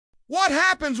What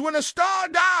happens when a star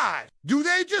dies? Do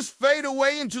they just fade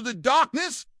away into the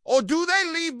darkness, or do they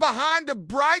leave behind a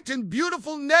bright and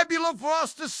beautiful nebula for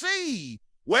us to see?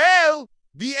 Well,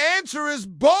 the answer is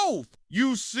both.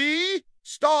 You see,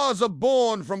 stars are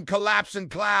born from collapsing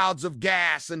clouds of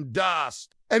gas and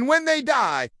dust. And when they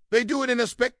die, they do it in a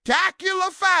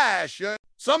spectacular fashion.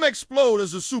 Some explode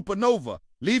as a supernova,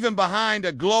 leaving behind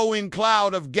a glowing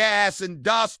cloud of gas and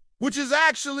dust, which is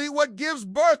actually what gives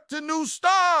birth to new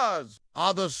stars.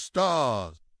 Other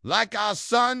stars, like our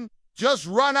sun, just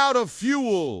run out of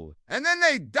fuel, and then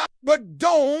they die. But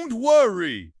don't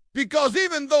worry, because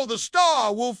even though the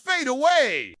star will fade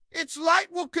away, its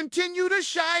light will continue to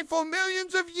shine for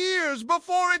millions of years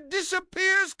before it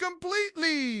disappears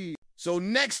completely. So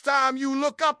next time you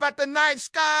look up at the night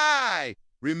sky,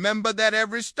 remember that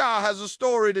every star has a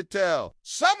story to tell.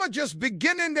 Some are just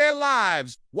beginning their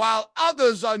lives, while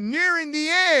others are nearing the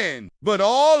end. But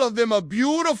all of them are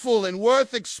beautiful and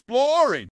worth exploring.